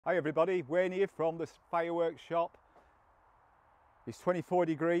Hi everybody, Wayne here from the fireworks shop. It's 24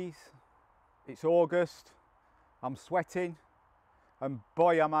 degrees, it's August, I'm sweating, and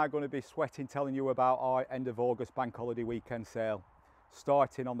boy am I going to be sweating telling you about our end of August bank holiday weekend sale.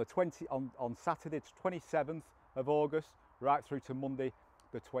 Starting on on Saturday the 27th of August, right through to Monday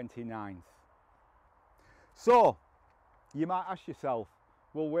the 29th. So, you might ask yourself,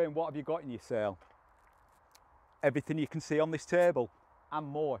 well Wayne, what have you got in your sale? Everything you can see on this table and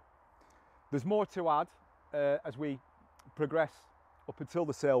more. There's more to add as we progress up until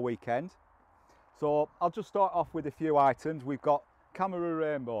the sale weekend. So I'll just start off with a few items. We've got Camera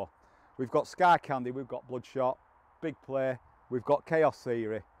Rainbow, we've got Sky Candy, we've got Bloodshot, Big Play, we've got Chaos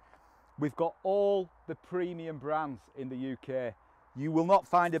Theory. We've got all the premium brands in the UK. You will not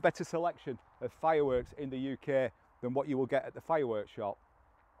find a better selection of fireworks in the UK than what you will get at the fireworks shop.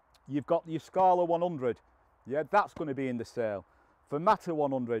 You've got your Scala 100, yeah, that's going to be in the sale. Fermata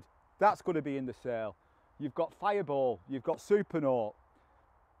 100, that's going to be in the sale. You've got Fireball, you've got Supernaut,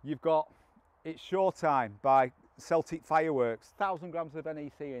 you've got It's Showtime by Celtic Fireworks, 1,000 grams of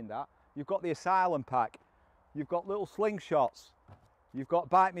NEC in that. You've got the Asylum pack, you've got little slingshots, you've got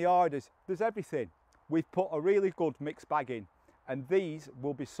Bite Me Orders, there's everything. We've put a really good mixed bag in, and these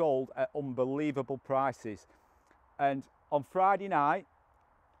will be sold at unbelievable prices. And on Friday night,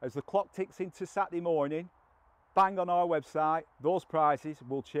 as the clock ticks into Saturday morning, bang on our website, those prices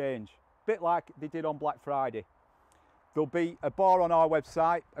will change. A bit like they did on Black Friday. There'll be a bar on our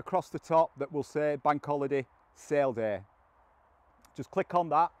website across the top that will say Bank Holiday Sale Day. Just click on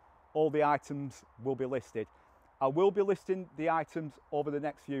that, all the items will be listed. I will be listing the items over the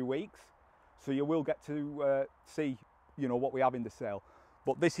next few weeks, so you will get to see, you know, what we have in the sale.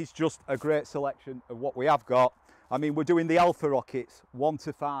 But this is just a great selection of what we have got. I mean, we're doing the Alpha rockets 1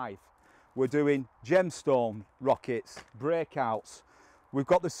 to 5. We're doing gemstone rockets, breakouts. We've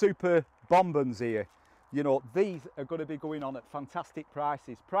got the super bombons here. You know, these are going to be going on at fantastic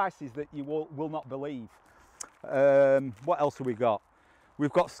prices, prices that you will not believe. What else have we got?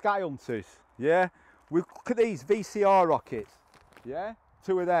 We've got Sky Hunters, yeah? Look at these VCR rockets, yeah?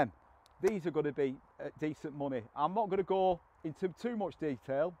 2 of them. These are going to be decent money. I'm not going to go into too much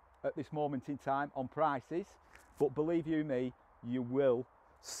detail at this moment in time on prices, but believe you me, you will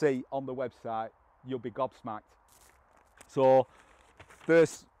see on the website, you'll be gobsmacked. So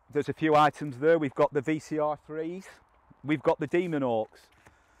there's a few items there. We've got the VCR 3s, we've got the Demon Hawks.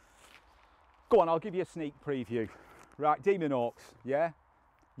 Go on, I'll give you a sneak preview. Right, Demon Hawks, yeah,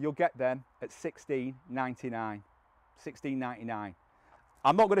 you'll get them at $16.99. $16.99.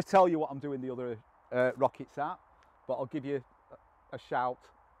 I'm not going to tell you what I'm doing the other rockets at, but I'll give you a shout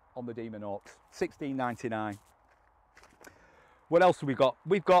on the Demon Hawks. $16.99. What else have we got?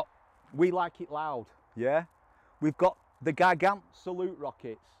 We've got We Like It Loud, yeah? We've got the Gigant Salute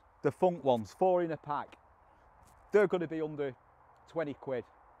rockets, the Funk ones, 4 in a pack. They're going to be under 20 quid.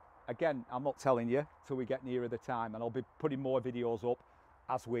 Again, I'm not telling you till we get nearer the time, and I'll be putting more videos up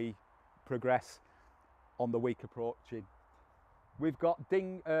as we progress on the week approaching. We've got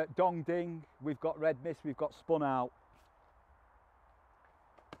Dong Ding, we've got Red Mist, we've got Spun Out.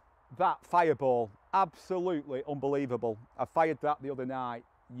 That Fireball, absolutely unbelievable. I fired that the other night.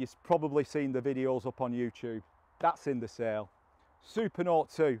 You've probably seen the videos up on YouTube. That's in the sale.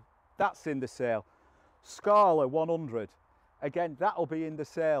 Supernaut 2, that's in the sale. Scala 100, again, that'll be in the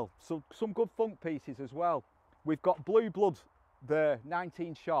sale. So some good funk pieces as well. We've got Blue Blood there,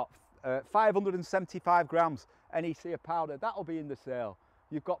 19 shot, 575 grams NEC of powder, that'll be in the sale.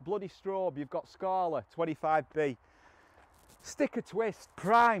 You've got Bloody Strobe, you've got Scala 25B. Sticker Twist,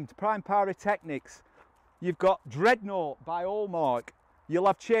 Prime Pyrotechnics. You've got Dreadnought by Hallmark. You'll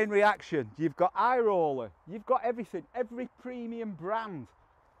have Chain Reaction. You've got Eye Roller. You've got everything. Every premium brand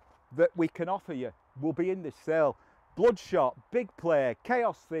that we can offer you will be in this sale. Bloodshot, Big Play,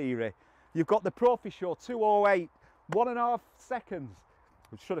 Chaos Theory. You've got the Profi Show 208, 1.5 seconds.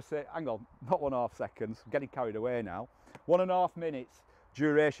 Should I say, hang on, not 1.5 seconds. I'm getting carried away now. 1.5 minutes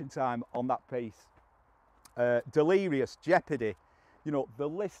duration time on that piece. Delirious, Jeopardy, you know, the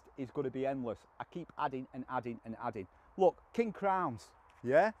list is going to be endless. I keep adding and adding and adding. Look, King Crowns,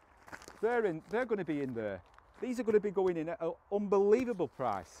 yeah, they're going to be in there. These are going to be going in at an unbelievable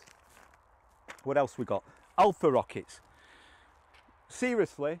price. What else we got? Alpha rockets.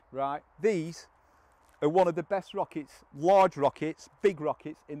 Seriously, right, these are one of the best rockets, large rockets, big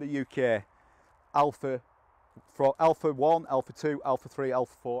rockets in the UK. Alpha 1, Alpha 2, Alpha 3,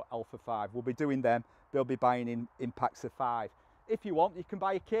 Alpha 4, Alpha 5. We'll be doing them. They'll be buying in packs of 5. If you want, you can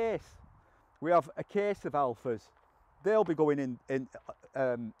buy a case. We have a case of Alphas. They'll be going in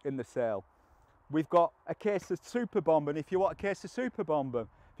the sale. We've got a case of Super Bomber, and if you want a case of Super Bomber,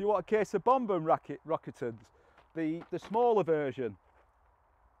 if you want a case of bonbon rocketons, the smaller version,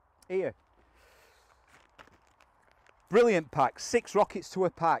 here. Brilliant pack, 6 rockets to a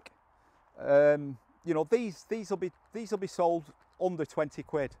pack. You know, these will be sold under 20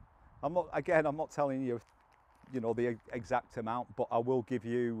 quid. I'm not telling you, you know, the exact amount, but I will give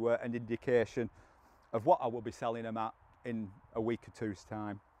you an indication of what I will be selling them at in a week or two's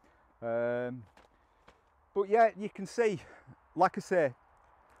time. But yeah, you can see, like I say,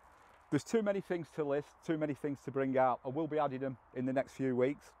 there's too many things to list, too many things to bring out. I will be adding them in the next few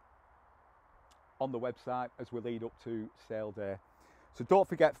weeks on the website as we lead up to sale day. So don't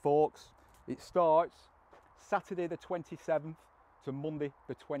forget, folks, it starts Saturday the 27th to Monday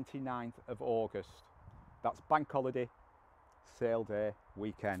the 29th of August. That's bank holiday, sale day,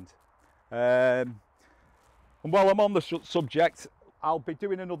 weekend. And while I'm on the subject, I'll be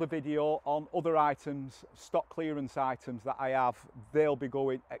doing another video on other items, stock clearance items that I have. They'll be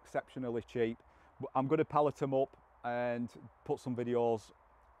going exceptionally cheap. I'm going to pallet them up and put some videos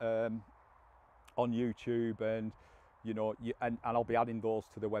on YouTube, and you know, and I'll be adding those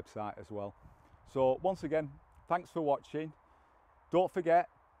to the website as well. So once again, thanks for watching. Don't forget,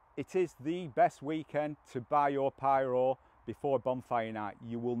 it is the best weekend to buy your pyro before bonfire night.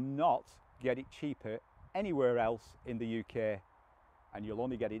 You will not get it cheaper anywhere else in the UK, and you'll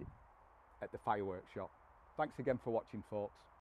only get it at the fireworks shop. Thanks again for watching, folks.